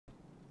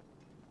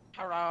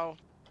Hello.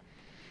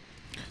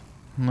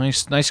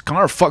 Nice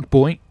car, fuck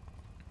boy.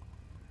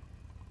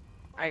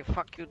 Hey,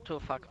 fuck you too,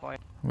 fuck boy.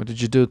 What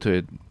did you do to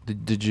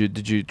it? Did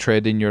you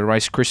trade in your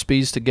Rice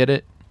Krispies to get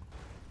it?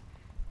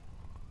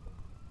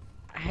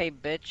 Hey,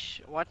 bitch.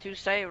 What you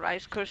say,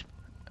 Rice Krispies?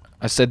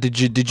 I said, did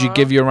you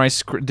give your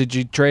did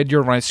you trade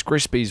your Rice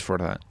Krispies for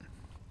that?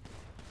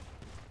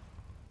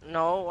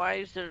 No, why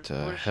is there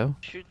hell?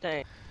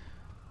 shooting?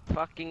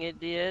 Fucking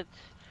idiot.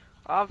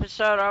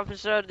 Officer,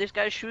 this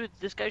guy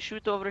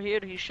shoot over here.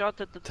 He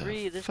shot at the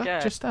tree, this fuck guy.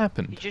 just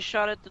happened? He just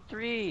shot at the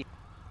tree.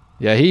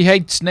 Yeah, he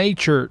hates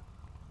nature.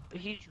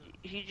 He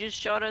just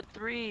shot at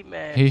 3,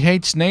 man. He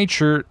hates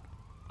nature.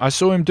 I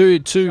saw him do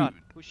it too.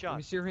 Who shot? Let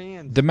me see your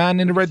hands. The man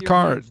in the red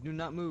car. Do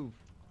not move.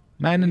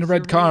 Man in the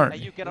red car. Hey,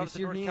 you get out of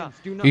the car.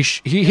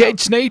 He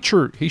hates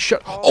nature. He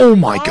shot. Oh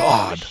my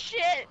god.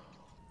 Shit.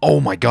 Oh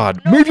my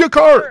god. No, move your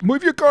car.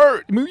 Move your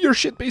car. Move your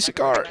shit piece of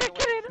car.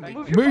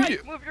 Move your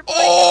bike.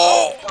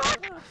 Oh.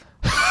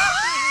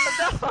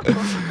 No.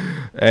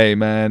 Hey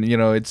man, you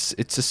know it's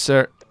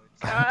a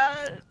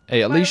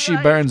Hey, at least she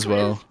burns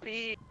well.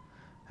 Hey,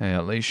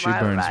 at least she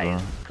burns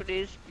well.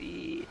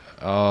 Crispy.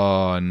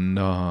 Oh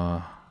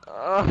no.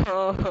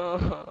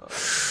 Oh.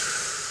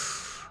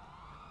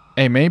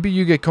 Hey, maybe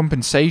you get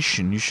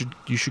compensation. You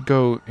should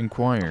go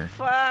inquire.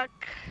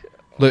 Fuck.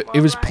 Look,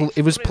 it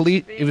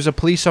was a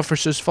police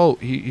officer's fault.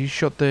 He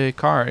shot the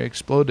car, it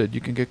exploded.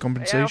 You can get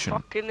compensation. Yeah,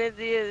 fucking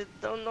idiot.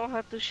 Don't know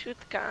how to shoot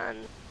gun.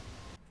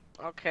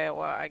 Okay,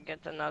 well, I get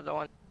another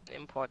one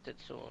imported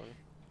soon.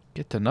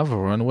 Get another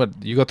one?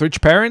 What? You got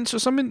rich parents or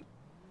something?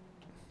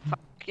 Fuck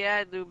yeah,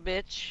 I do,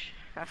 bitch.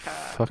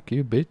 Fuck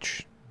you,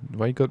 bitch.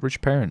 Why you got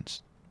rich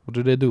parents? What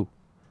do they do?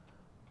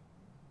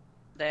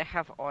 They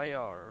have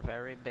oil,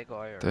 very big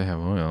oil. They have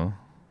oil.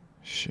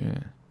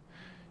 Shit.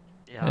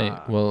 Yeah. Hey,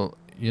 well,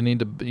 you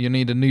need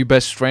a new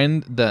best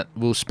friend that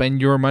will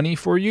spend your money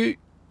for you.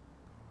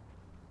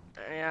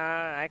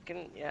 Yeah, I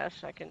can. Yes,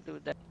 I can do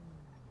that.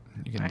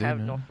 You can I do have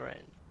that. no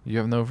friends. You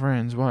have no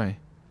friends? Why?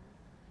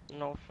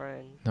 No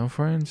friends. No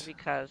friends?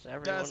 Because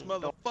everyone Yes,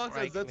 motherfuckers,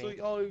 like that's me. what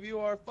all of you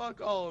are.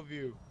 Fuck all of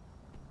you.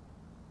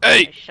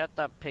 Hey! Hey, shut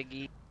up,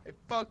 piggy. Hey,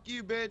 fuck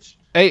you, bitch.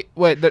 Hey,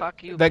 wait,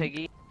 Fuck you,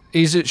 piggy.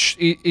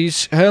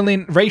 He's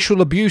hurling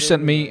racial abuse at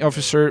me,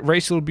 officer.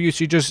 Racial abuse.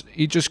 He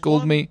just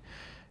called me.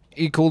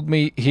 He called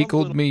me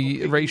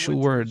racial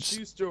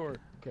words.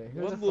 Okay,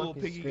 one little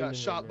piggy got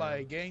shot by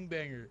a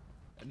gangbanger.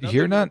 You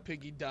hear that?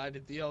 Piggy died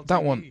at the LTV.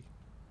 That one.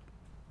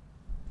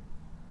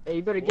 Hey,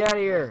 you better get out of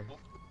here.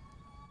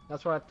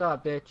 That's what I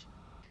thought, bitch.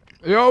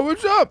 Yo,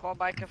 what's up? Call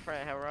back a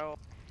friend, hello.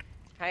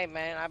 Hey,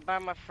 man, I buy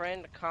my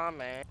friend a car,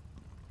 man.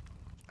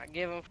 I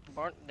give him for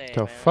birthday,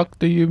 The man. fuck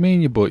do you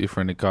mean you bought your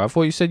friend a car? I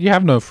thought you said you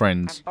have no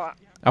friends.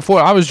 I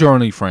thought I was your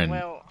only friend.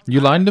 Well, You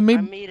lying to me?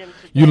 I meet him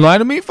today. You lying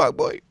to me, fuck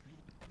boy?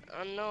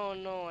 No,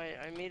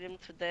 I meet him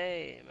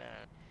today,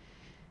 man.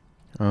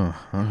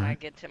 Oh, I alright.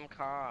 get him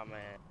car,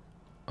 man.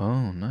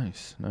 Oh,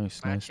 nice.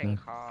 Matching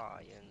car,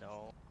 you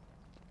know.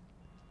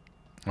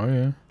 Oh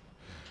yeah.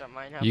 So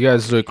mine have You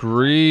guys look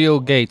real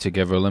gay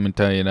together. Let me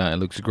tell you that. It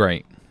looks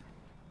great.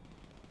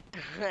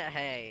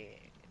 Hey,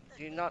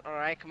 do you not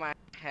like my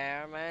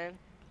hair, man?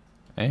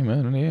 Hey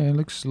man, yeah, it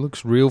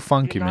looks real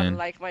funky, Do you not man.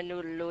 like my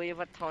new Louis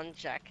Vuitton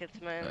jacket,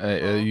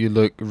 man? You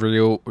look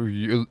real.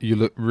 You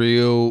look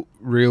real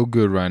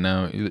good right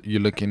now.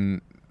 You're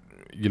looking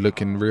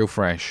real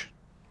fresh.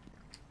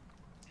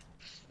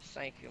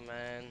 Thank you,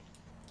 man.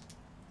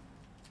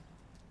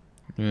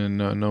 Yeah,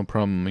 no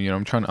problem. You know,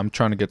 I'm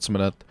trying to get some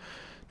of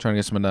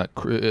that,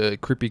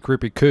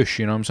 creepy kush.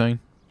 You know what I'm saying?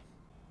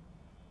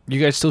 You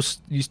guys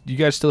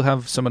still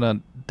have some of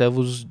that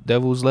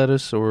devil's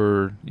lettuce,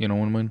 or you know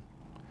what I mean?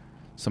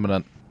 Some of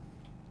that.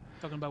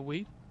 Talking about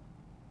weed?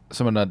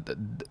 Some of that.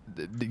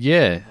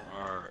 Yeah.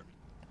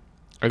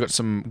 I got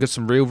some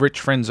real rich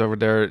friends over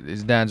there.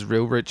 His dad's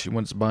real rich. He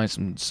wants to buy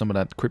some of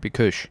that creepy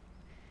kush.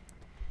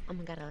 Oh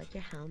my god, I like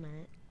your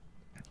helmet.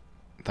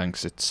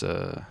 Thanks. It's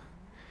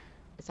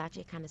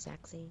actually kind of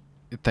sexy.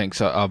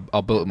 Thanks. I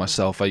built it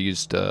myself. I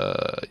used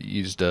butt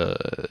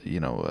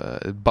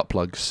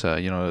plugs.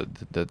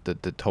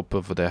 The top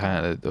of the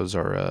hat. Those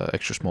are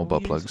extra small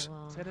butt plugs.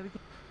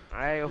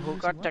 Hey, who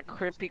got the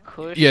creepy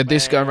kush? Yeah,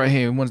 this guy man? right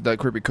here wants that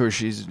creepy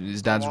kush.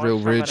 His dad's want real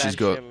some of rich. that He's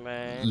got shit,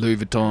 man. Louis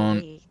Vuitton.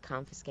 They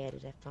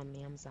confiscated it from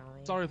me, I'm sorry.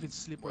 Sorry if it's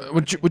slippery.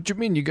 What you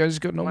mean? You guys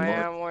got no Man,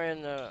 more? I'm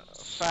wearing the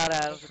fat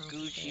ass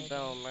Gucci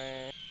belt,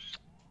 man.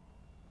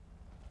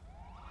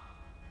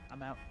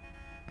 I'm out.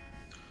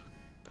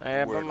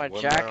 Yeah, but my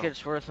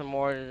jacket's worth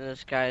more than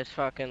this guy's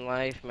fucking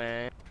life,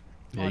 man.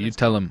 Yeah, you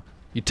tell him.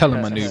 You tell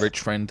him, my new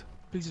rich friend.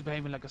 Please just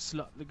behaving like a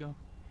slut, Lego.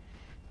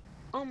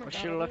 Oh my What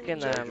god. you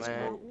looking at,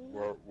 man?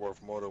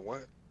 Worth more than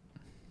what?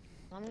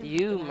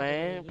 You,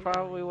 man.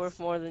 Probably worth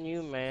more than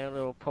you, man.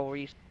 Little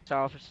police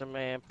officer,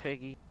 man.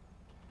 Piggy.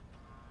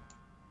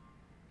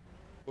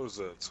 What is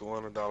that?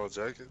 $200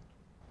 jacket?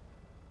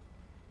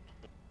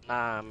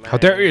 Nah, man. How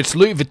dare you? It's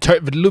Louis Vuitton.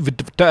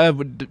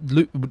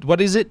 What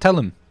is it? Tell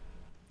him.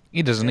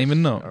 He doesn't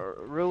even know.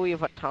 Louis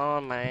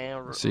Vuitton,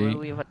 man. See?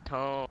 Louis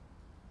Vuitton.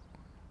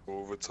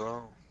 Louis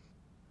Vuitton?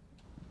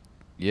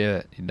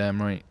 Yeah, you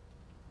damn right.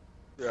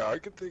 Yeah, I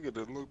can think it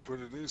would look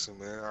pretty decent,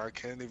 man. I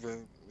can't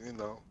even, you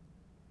know,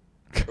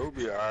 it would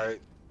be alright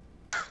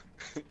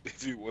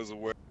if you wasn't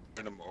wearing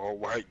them all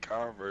white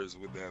Converse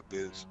with that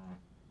bitch.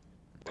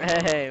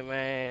 Hey,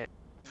 man.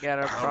 You got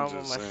a I'm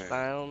problem with just my saying.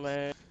 style,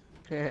 man?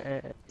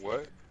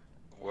 What?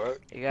 What?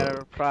 You got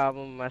a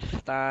problem with my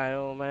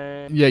style,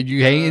 man? Yeah,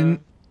 you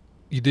hating,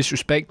 you What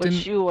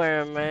disrespecting. you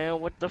wearing,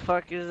 man? What the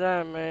fuck is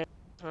that, man?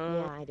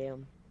 Yeah, I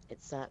do.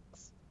 It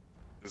sucks.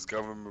 It's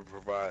government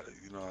provided,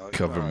 you know.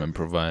 Government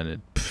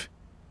provided. Pfft.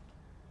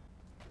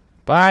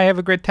 Bye, have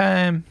a great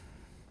time.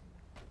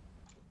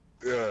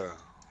 Yeah,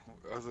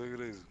 I think it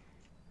is.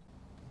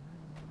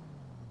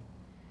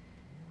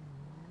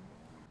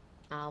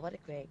 Oh, what a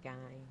great guy.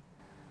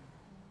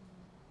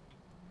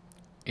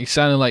 He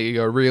sounded like you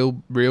got a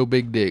real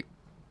big dick.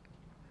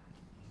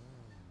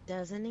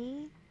 Doesn't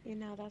he? You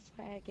know, that's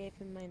why I gave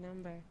him my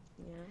number.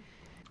 Yeah.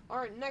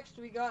 Alright, next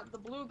we got the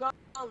blue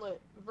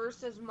gauntlet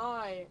versus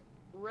my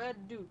red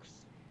dukes.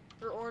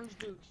 Or orange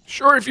dukes.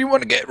 Sure, if you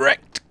want to get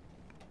wrecked.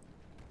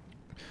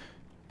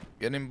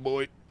 Get him,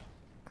 boy.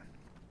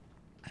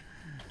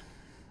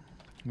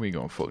 We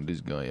gonna fuck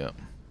this guy up.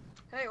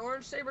 Hey,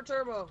 orange saber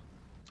turbo.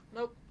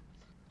 Nope.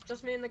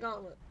 Just me in the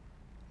gauntlet.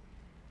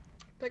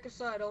 Pick a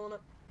side, Elanip.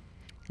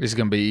 This is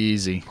gonna be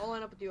easy. I'll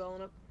line up with you,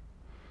 Elanip.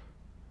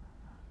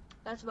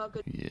 That's about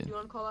good. Yeah. Do you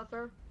want to call that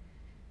fair?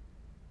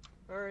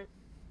 Alright.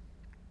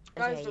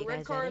 Guys, Okay, the you red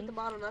guys car ready? at the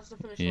bottom, that's the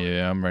finish line.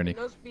 Yeah, I'm ready.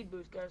 No speed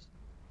boost, guys.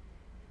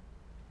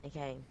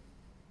 Okay.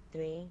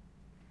 3,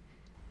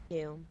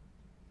 2,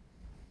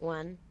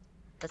 1.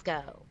 Let's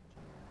go.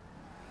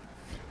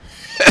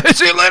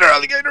 See you later,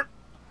 alligator.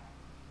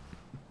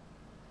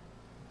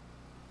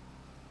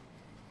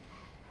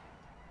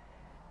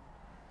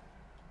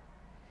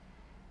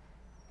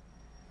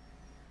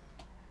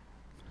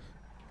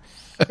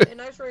 Hey,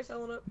 nice race,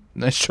 Elanip.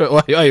 Nice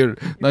try.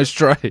 Nice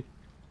try.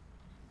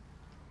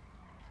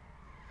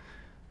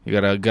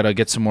 You gotta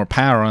get some more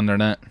power under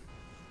that.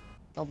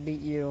 I'll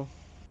beat you.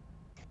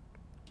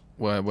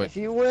 What? If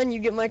you win, you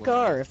get my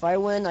car. If I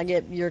win, I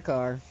get your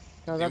car.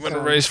 No, You that's want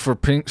to race for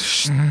pink?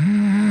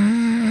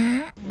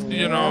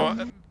 You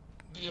know,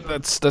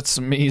 that's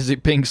some easy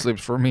pink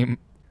slips for me.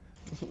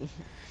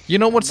 You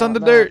know what's under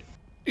there?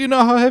 You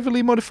know how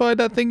heavily modified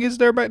that thing is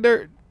there back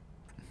there?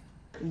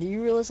 Do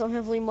you realize how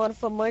heavily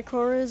modified my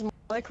car is?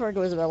 My car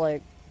goes about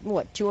like,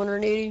 what,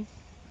 280?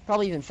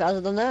 Probably even faster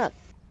than that.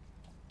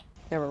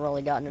 Never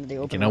really gotten into the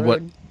open You know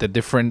road. what? The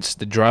difference,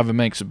 the driver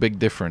makes a big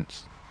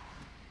difference.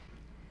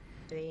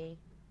 3,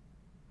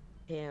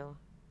 2,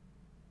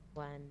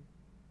 1.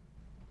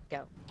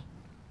 Go.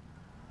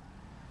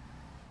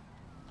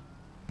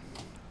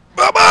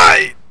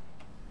 Bye-bye!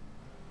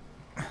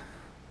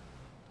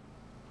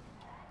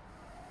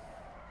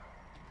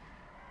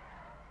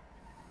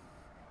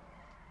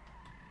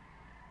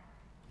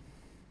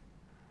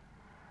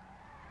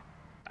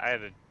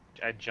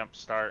 I jump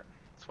start.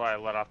 That's why I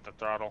let off the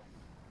throttle.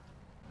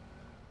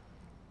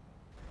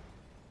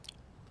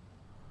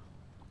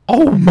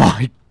 Oh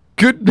my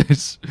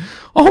goodness!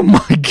 Oh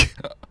my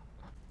god!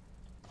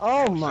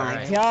 Oh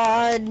my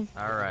god!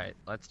 Alright,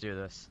 let's do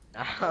this.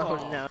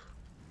 Oh, no.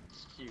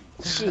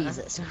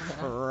 Jesus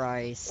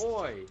Christ.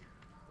 Boy!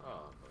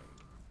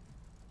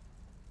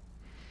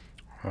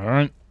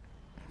 Alright.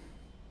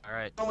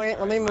 Alright. Oh wait,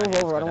 let me move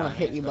over. I don't want to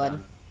hit you,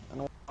 bud. I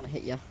don't want to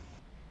hit you.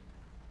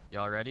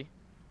 Y'all ready?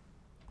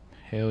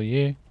 Hell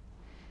yeah.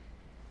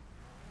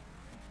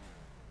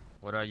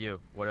 What are you?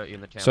 What are you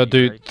in the town? So You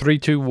do ready? 3,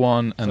 2,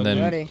 1, and then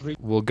Ready.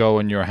 we'll go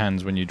in your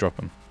hands when you drop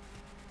them.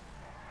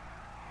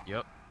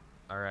 Yep.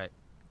 Alright.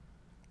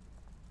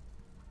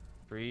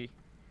 3,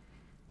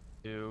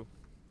 2,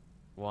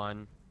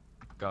 1,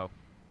 go.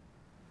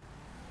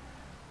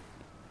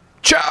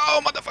 Ciao,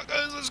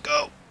 motherfuckers! Let's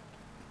go!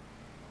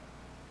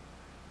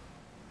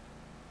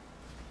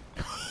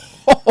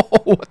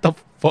 What the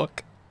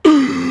fuck?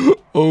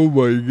 Oh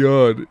my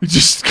god. It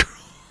just...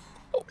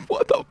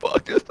 What the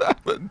fuck just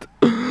happened?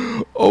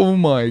 Oh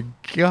my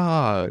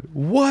god.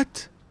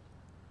 What?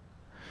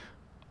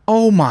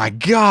 Oh my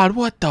god,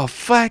 what the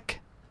fuck?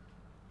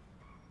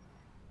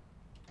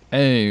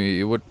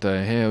 Hey, what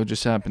the hell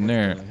just happened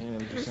there?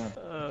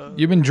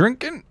 You been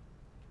drinking?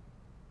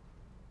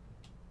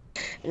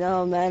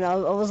 No, man, I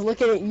was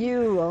looking at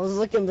you. I was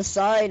looking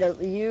beside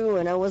you,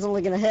 and I wasn't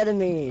looking ahead of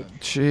me.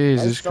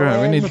 Jesus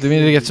Christ, we need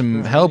to get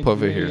some help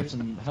over here.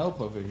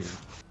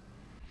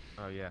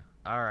 Oh yeah.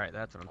 Alright,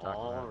 that's what I'm talking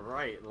about.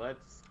 Alright,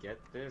 let's get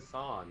this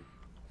on.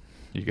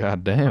 You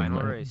goddamn, Final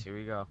man. race, here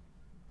we go.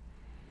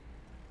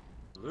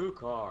 Blue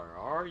car,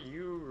 are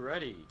you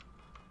ready?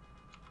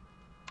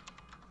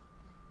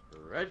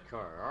 Red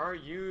car, are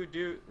you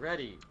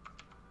ready?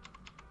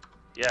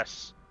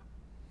 Yes.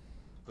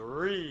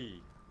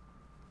 3,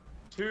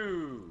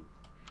 2,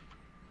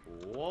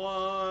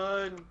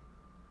 1,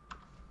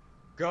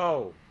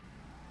 go!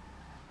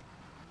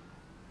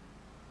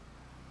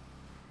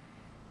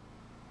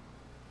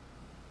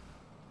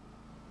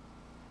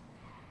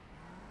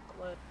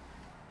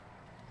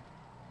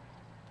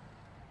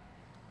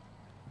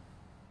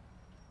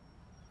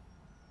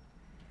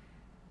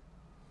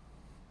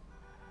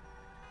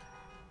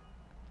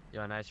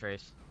 Joe. Nice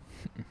race.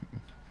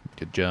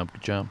 Good job.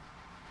 Good job.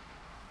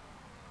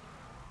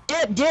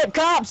 Dip, dip,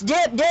 cops,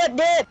 dip, dip,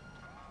 dip.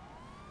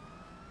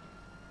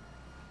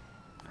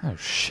 Oh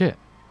shit.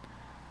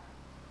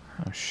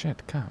 Oh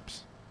shit,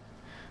 cops.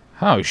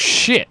 Oh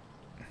shit.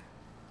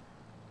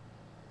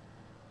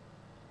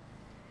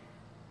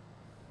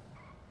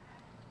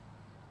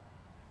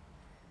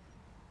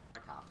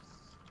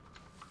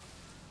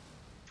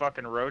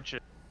 Fucking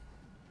roaches.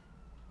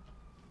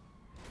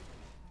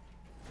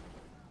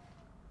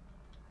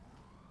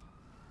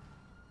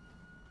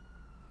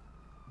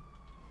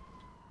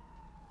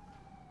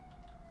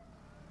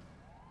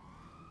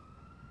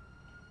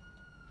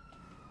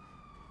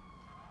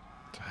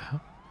 What the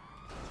hell?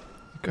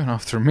 He's going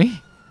after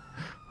me?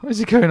 Why is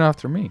he going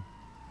after me?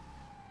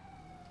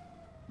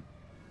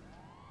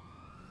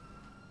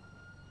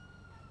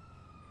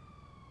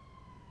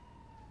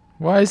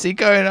 Why is he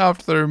going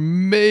after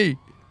me?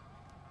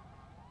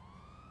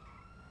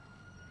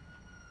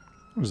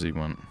 What does he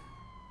want?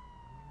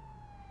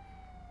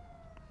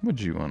 What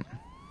do you want?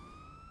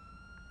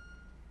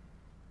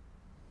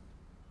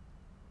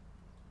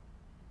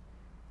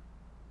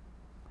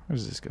 What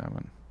does this guy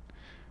want?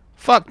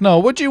 Fuck no,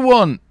 what do you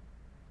want?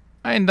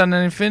 I ain't done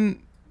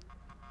anything.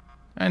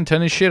 I ain't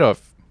turning shit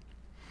off.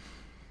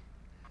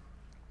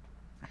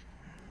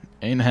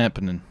 Ain't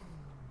happening.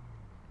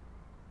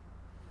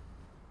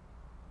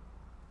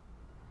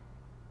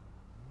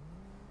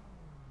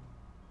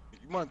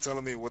 You mind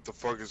telling me what the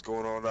fuck is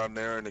going on down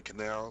there in the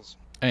canals?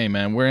 Hey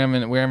man, we're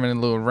having a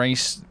little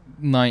race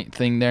night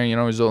thing there, you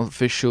know, it's all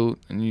official,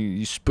 and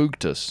you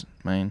spooked us,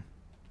 man.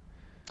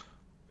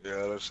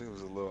 Yeah, that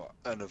seems a little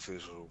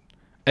unofficial.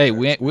 Hey,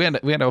 we had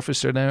an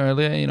officer there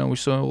earlier, you know, we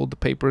saw all the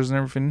papers and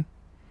everything.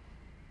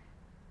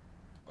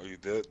 Oh, you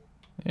did?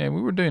 Yeah,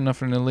 we were doing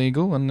nothing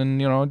illegal, and then,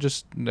 you know,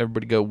 just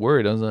everybody got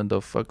worried. I was like,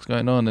 the fuck's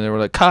going on? And they were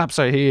like, cops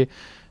are here.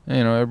 And,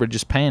 you know, everybody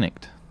just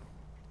panicked.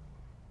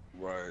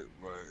 Right,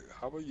 right.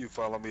 How about you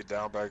follow me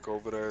down back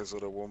over there so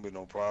there won't be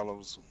no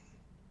problems?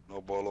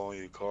 No bolo on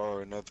your car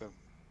or nothing?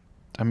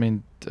 I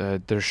mean,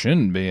 there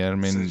shouldn't be. I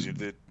mean, Since you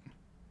did.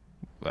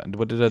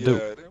 What did I do?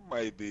 Yeah, there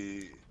might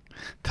be.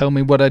 Tell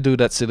me what I do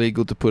that's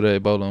illegal to put a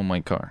Ebola on my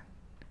car.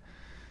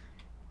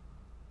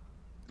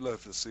 You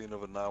left the scene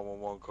of a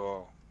 911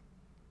 call.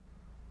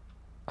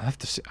 I have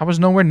to see. I was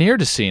nowhere near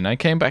the scene. I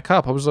came back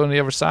up. I was on the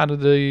other side of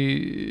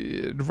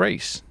the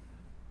race.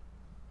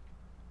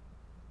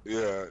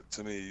 Yeah,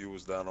 to me, you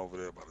was down over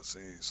there by the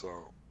scene, so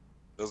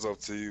that's up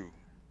to you.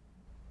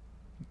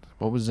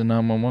 What was the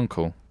 911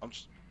 call? I'm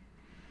just...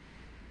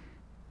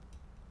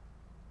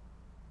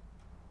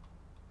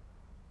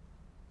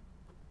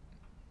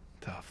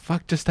 The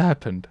fuck just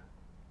happened?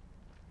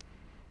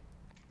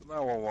 The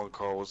 911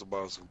 call was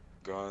about some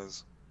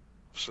guns,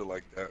 shit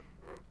like that.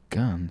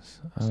 Guns?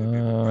 See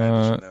people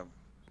brandishing them,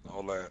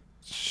 all that.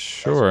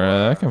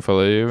 Sure, I can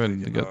follow you.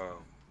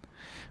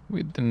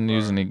 We didn't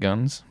use any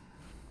guns.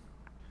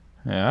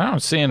 Yeah, I don't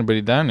see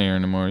anybody down here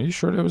anymore. Are you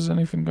sure there was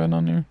anything going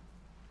on here?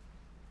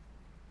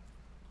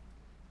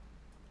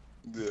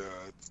 Yeah,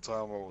 at the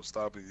time I was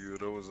stopping you,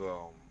 there was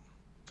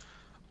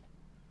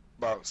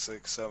about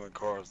 6-7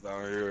 cars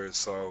down here,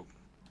 so...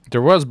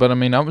 There was, but I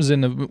mean, I was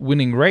in a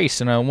winning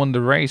race, and I won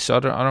the race. So I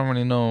don't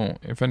really know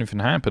if anything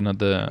happened at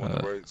the... Won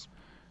the race?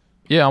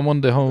 Yeah, I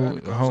won the whole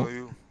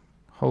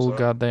Sorry?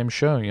 goddamn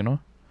show, you know?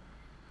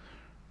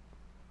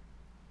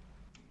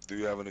 Do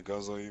you have any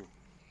guns on you?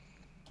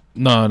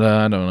 No,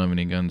 I don't have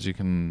any guns. You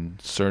can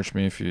search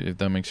me if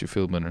that makes you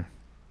feel better.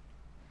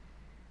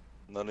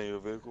 None in your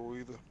vehicle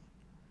either?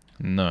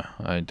 No,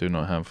 I do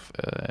not have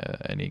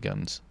any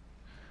guns.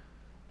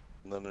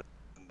 None in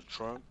the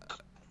trunk?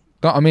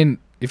 No, I mean,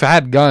 if I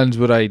had guns,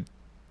 would I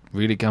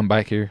really come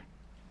back here?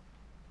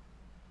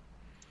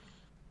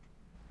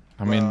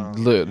 I mean,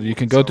 look, you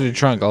can go to the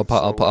trunk. I'll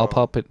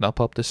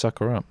pop this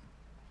sucker up.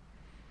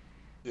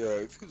 Yeah,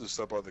 if you could just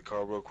step out the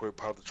car real quick,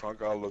 pop the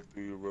trunk, I'll look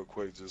through you real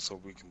quick just so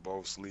we can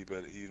both sleep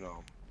at,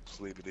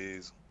 sleep at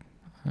ease.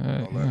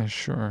 Yeah,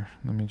 sure.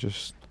 Let me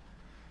just...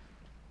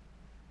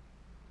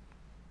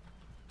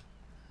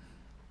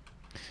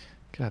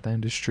 God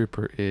damn, this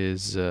trooper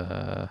is,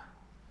 I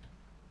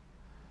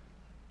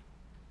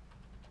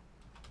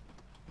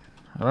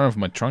don't know if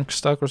my trunk's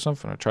stuck or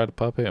something. I tried to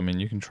pop it. I mean,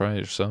 you can try it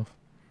yourself.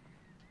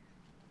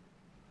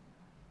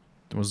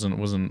 It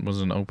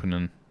wasn't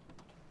opening.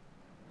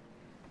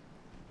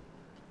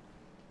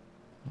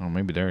 Oh,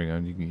 maybe there you go.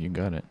 You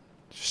got it.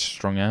 Just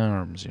strong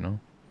arms, you know.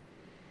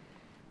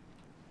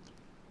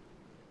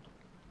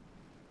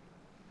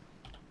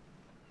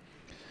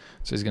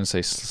 So he's gonna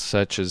say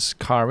such as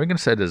car. We're gonna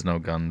say there's no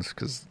guns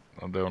because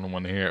I'm the only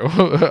one here.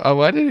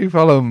 Why did he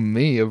follow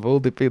me? Of all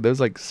the people, there's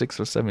like 6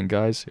 or 7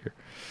 guys here.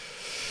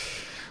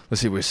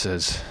 Let's see what it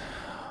says.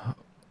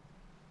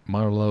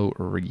 Marlo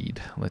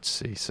Reed. Let's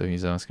see. So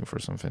he's asking for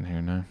something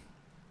here now.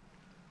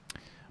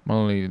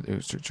 Molly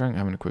is trying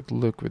having a quick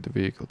look with the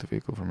vehicle. The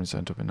vehicle from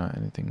inside to not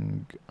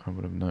anything I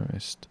would have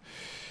noticed.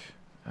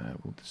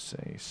 We'll just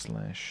say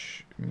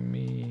 /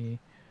 me.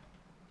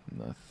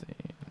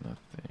 Nothing.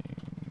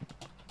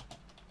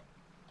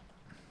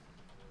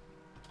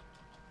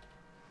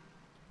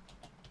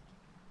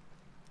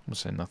 We'll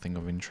say nothing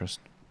of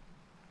interest.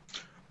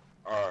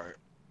 Alright.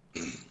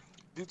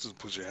 You just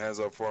put your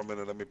hands up for a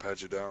minute, let me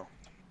pat you down.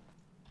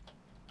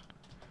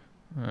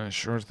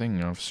 Sure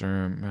thing,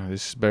 officer.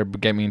 This better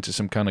get me into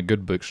some kind of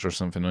good books or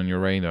something on your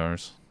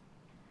radars.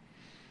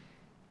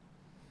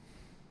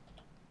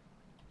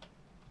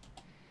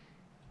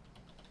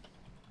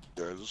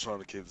 Yeah, just trying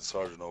to keep the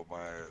sergeant off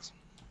my ass.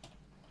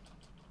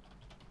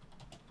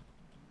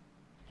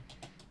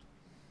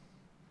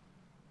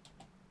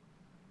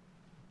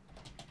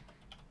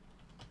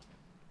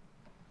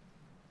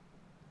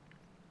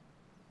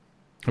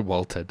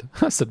 Vaulted.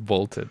 I said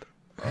vaulted.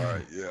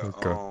 Alright, yeah.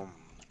 Okay.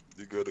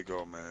 You're good to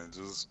go, man.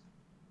 Just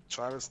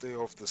try to stay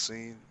off the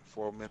scene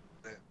for a minute.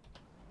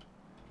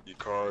 Your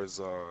car is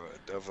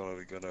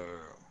definitely gonna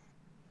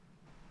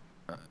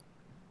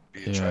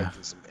be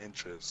attracting some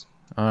interest.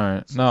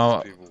 Alright, So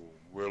no. people,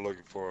 we're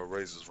looking for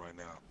raises right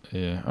now.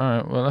 Yeah,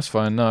 alright, well that's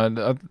fine.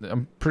 No,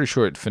 I'm pretty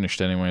sure it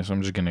finished anyway, so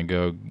I'm just gonna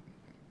go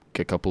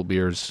get a couple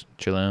beers,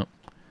 chill out.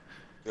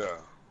 Yeah,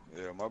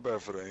 my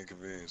bad for the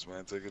inconvenience,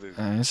 man. Take it easy.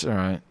 It's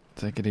alright.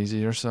 Take it easy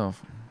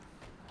yourself.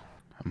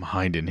 I'm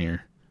hiding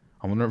here.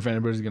 I wonder if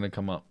anybody's gonna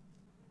come up.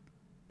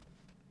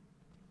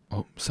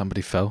 Oh,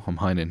 somebody fell. I'm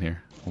hiding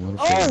here. I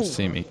wonder if they can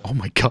see me. Oh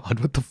my god,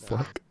 what the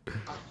fuck?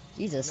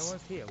 Jesus.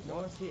 No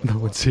one's here. No one's here. No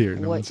one's here.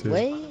 No one's here.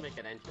 Wait. Make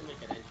an entry.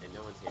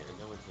 No one's here.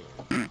 No one's here.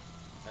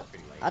 That's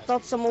pretty late. I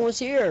thought someone was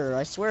here.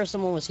 I swear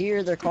someone was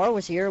here. Their car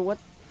was here. What?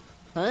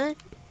 Huh?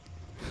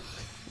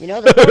 You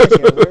know their car was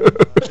here.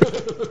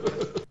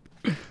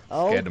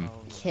 Scared him.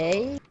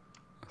 Okay.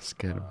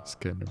 Scared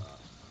him.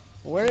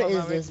 Where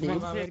is this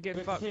dude?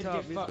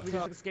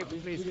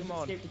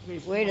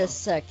 Wait a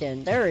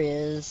second. There he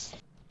is.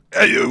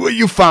 Hey,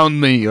 you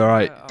found me,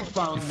 alright. You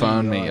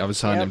found me. I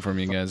was hiding from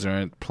you guys,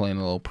 alright? Playing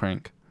a little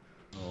prank.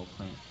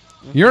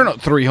 You're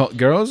not three hot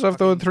girls. I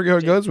thought three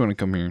hot girls want to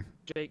come here.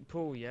 Jake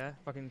Paul, yeah?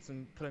 Pulling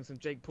some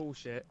Jake Paul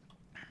shit.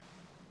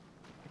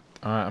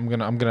 Alright, I'm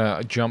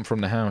gonna jump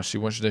from the house. You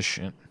watch this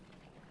shit.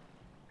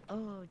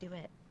 Oh, do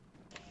it.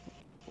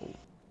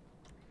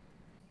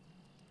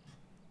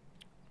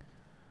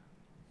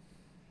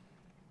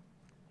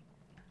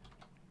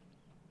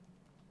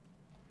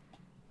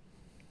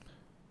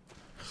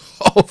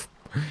 Oh,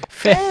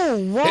 Oh,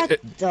 what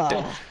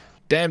the?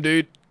 Damn,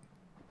 dude.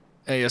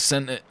 Hey, I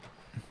sent it.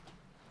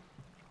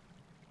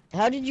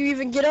 How did you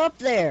even get up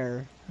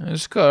there? I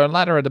just got a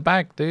ladder at the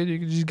back, dude. You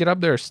can just get up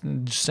there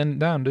and just send it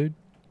down, dude.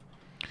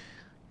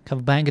 Have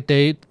a bang it,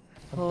 dude.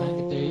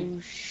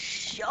 Oh.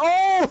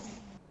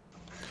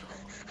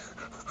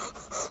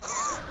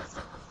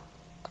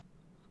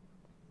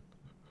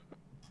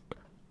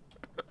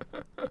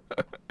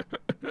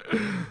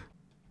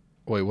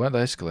 Wait, what?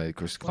 That escalated,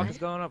 Chris. What's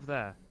going up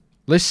there?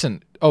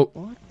 Listen. Oh.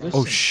 What?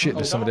 Oh shit!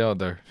 There's somebody out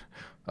there.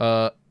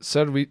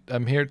 Sir,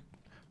 I'm here.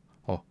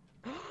 Oh.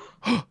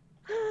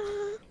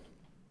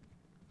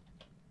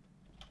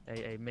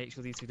 Hey, make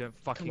sure these two don't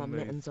fucking Come on, move.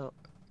 mittens up.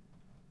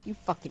 You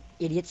fucking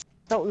idiots.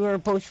 Thought we were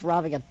both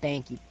robbing a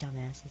bank, you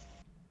dumbasses.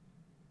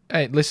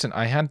 Hey, listen.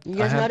 You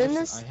guys not in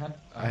this? You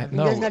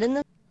guys not in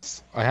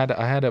this? I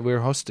had a we're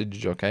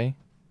hostage. Okay.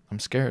 I'm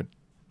scared.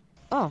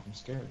 Oh.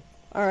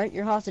 Alright,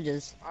 you're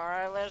hostages.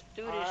 Alright, let's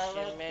do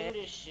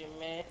this shit,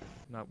 man.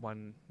 Not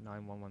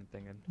 1911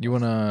 thing. And You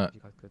wanna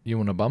guys could- you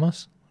wanna bum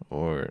us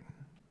or?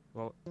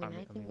 Well, I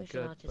think we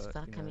should all just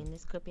fuck. I mean,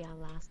 this could be our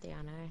last day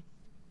on Earth.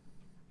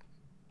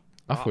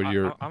 I thought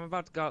you're. I'm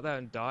about to go out there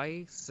and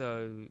die,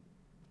 so.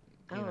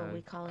 Oh, You know. are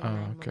we calling Oh,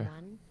 911? okay.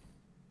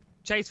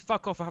 Chase,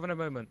 fuck off! I'm having a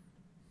moment.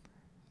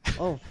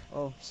 Oh,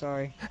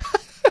 sorry.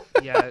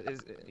 Yeah,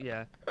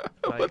 yeah.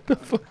 Like, What the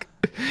fuck?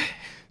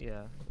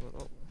 Yeah.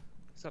 Well,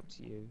 it's up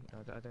to you.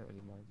 I don't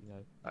really mind. You know,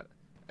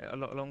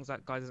 as long as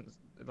that guy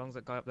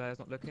up there is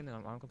not looking,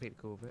 I'm completely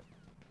cool with it.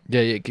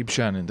 Yeah. Keep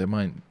shining. They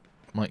might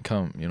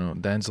come. You know,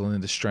 damsel in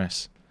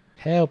distress.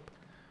 Help!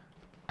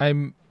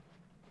 I'm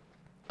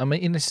an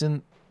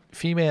innocent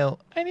female.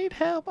 I need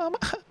help. Oh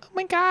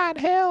my god,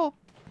 help!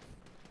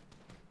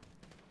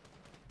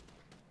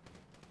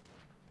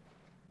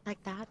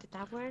 Like that? Did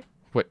that work?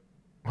 Wait,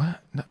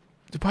 what? No,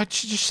 why'd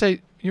you just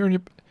say you're in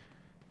your?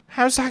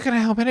 How's that gonna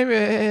help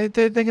anyway?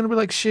 They're gonna be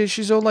like,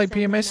 she's all like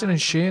Because then PMSing they're and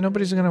not shit.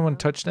 Nobody's gonna want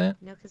to touch that.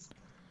 No, because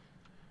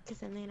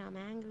then I'm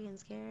angry and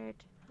scared,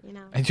 you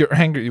know. And you're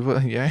angry.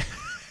 Well, yeah,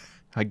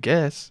 I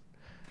guess.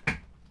 And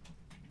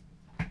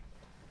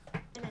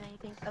then I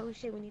think, oh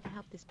shit, we need to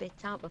help this bitch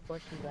out before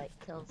she like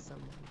kills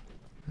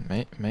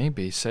someone.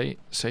 Maybe say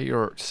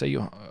you're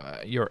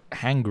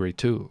hangry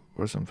too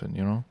or something.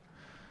 You know.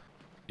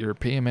 You're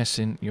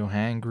PMSing, you're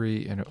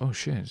hangry, and oh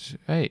shit!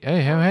 Hey!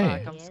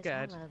 I'm Yes,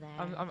 scared. hello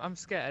there. I'm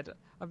scared.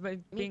 I've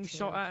been being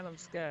shot too. at and I'm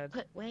scared.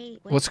 But wait,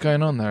 What's put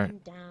going on the there? gun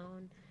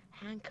down,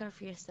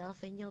 handcuff yourself,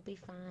 and you'll be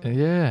fine.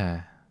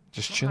 Yeah,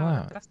 just That's chill not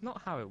how- out. That's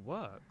not how it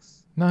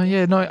works. No,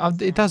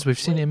 it does. We've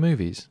seen it in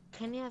movies.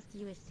 Can you ask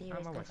you a serious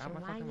I'm question?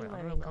 Why are fucking you right.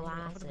 wearing I'm gonna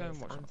glasses go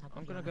and watch. on top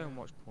I'm of gonna your go and head?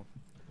 watch porn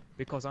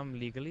because I'm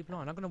legally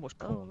blind. I'm gonna watch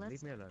Oh, porn. let's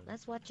Leave me alone.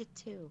 let's watch it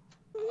too.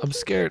 I'm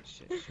scared.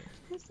 Shit.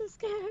 I'm so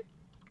scared.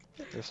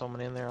 There's someone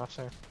in there,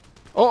 officer.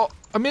 Oh,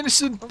 I'm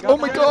innocent. Oh Oh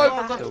my my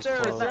god. God.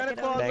 Upstairs. Still Santa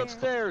close. Claus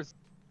upstairs.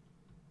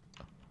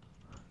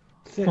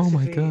 Oh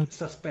my God.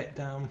 Suspect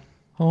down.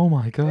 Oh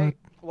my god. Hey,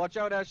 watch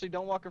out, Ashley.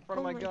 Don't walk in front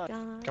Oh of my my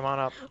gun. God. Come on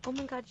up. Oh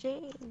my God,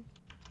 Jane.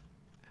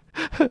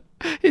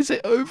 Is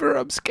it over?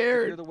 I'm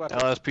Secure scared. the weapon.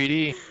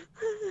 LSPD.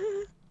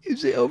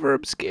 Is it over?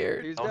 I'm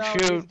scared. He's Don't down.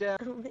 He's shoot. down.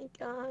 Oh my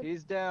God.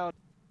 He's down.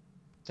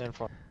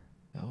 10-4.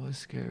 That was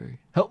scary.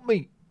 Help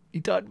me.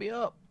 He tied me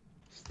up.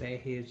 Stay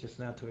here just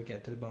now till we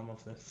get to the bottom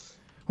of this.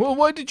 Well,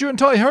 why did you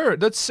untie her?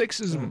 That's So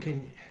sexism.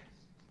 can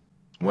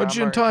Why did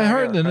you Robert, untie can I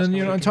her get a then, and request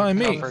you're to not make untying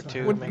you me? comfort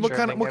to What, make what sure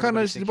kind of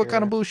everybody's what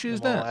kind of secure, bullshit is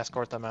and we'll that?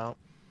 escort them out.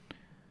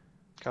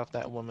 Cuff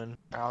that woman.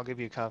 I'll give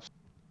you cuffs.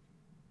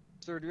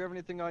 Sir, do you have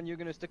anything on you?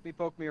 Gonna stick me,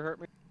 poke me, or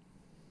hurt me?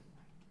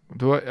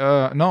 Do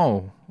I?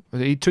 No.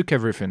 He took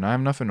everything. I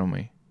have nothing on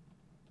me.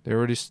 They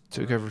already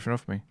took everything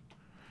off me.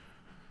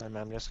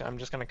 I'm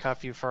just gonna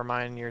cuff you for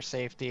mine, your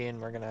safety,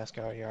 and we're gonna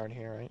escort you out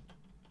here, right?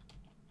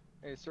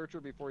 Hey, search her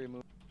before you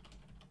move.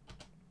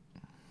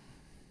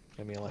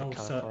 Give me a light I'll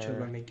cuff search her or...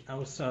 when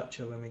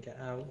we get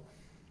out.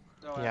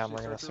 No, Yeah, Ashley, we're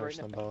gonna her search right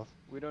them now. both.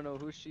 We don't know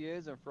who she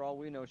is, and for all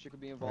we know, she could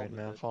be involved Right, with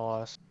man, this.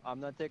 follow us. I'm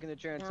not taking the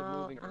chance of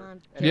No, moving her.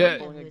 I'm And Yeah.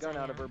 pulling a gun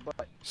out of her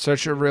butt.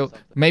 Search her Give me real.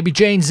 something. Maybe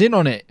Jane's in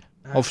on it.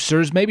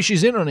 Officers, maybe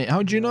she's in on it.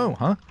 How'd you know,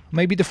 huh?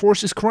 Maybe the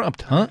force is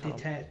corrupt, huh?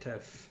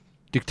 Detective.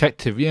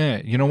 Detective,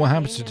 yeah. You know what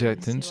happens to Jane knows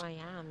detectives? who I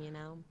am, you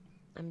know.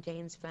 I'm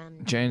Jane's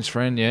friend. Jane's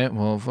friend, yeah.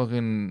 Well,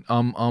 fucking,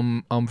 I'm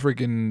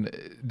freaking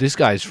this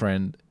guy's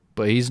friend,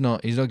 but he's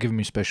not giving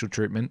me special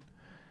treatment.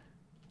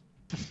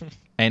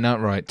 Ain't that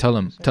right? Tell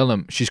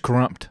him she's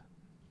corrupt.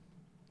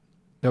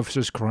 The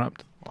officer's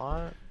corrupt.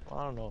 What? Well,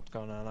 I don't know what's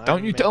going on.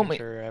 Don't you tell me. I'm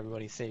making sure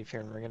everybody's safe here,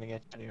 and we're gonna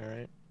get you,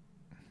 alright?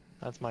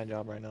 That's my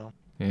job right now.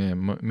 Yeah,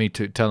 me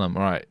too. Tell him.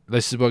 All right,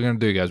 this is what we're gonna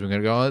do, guys. We're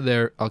gonna go out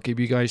there. I'll keep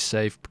you guys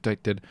safe,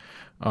 protected.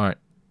 All right,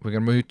 we're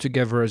gonna move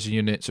together as a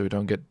unit so we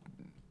don't get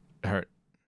hurt.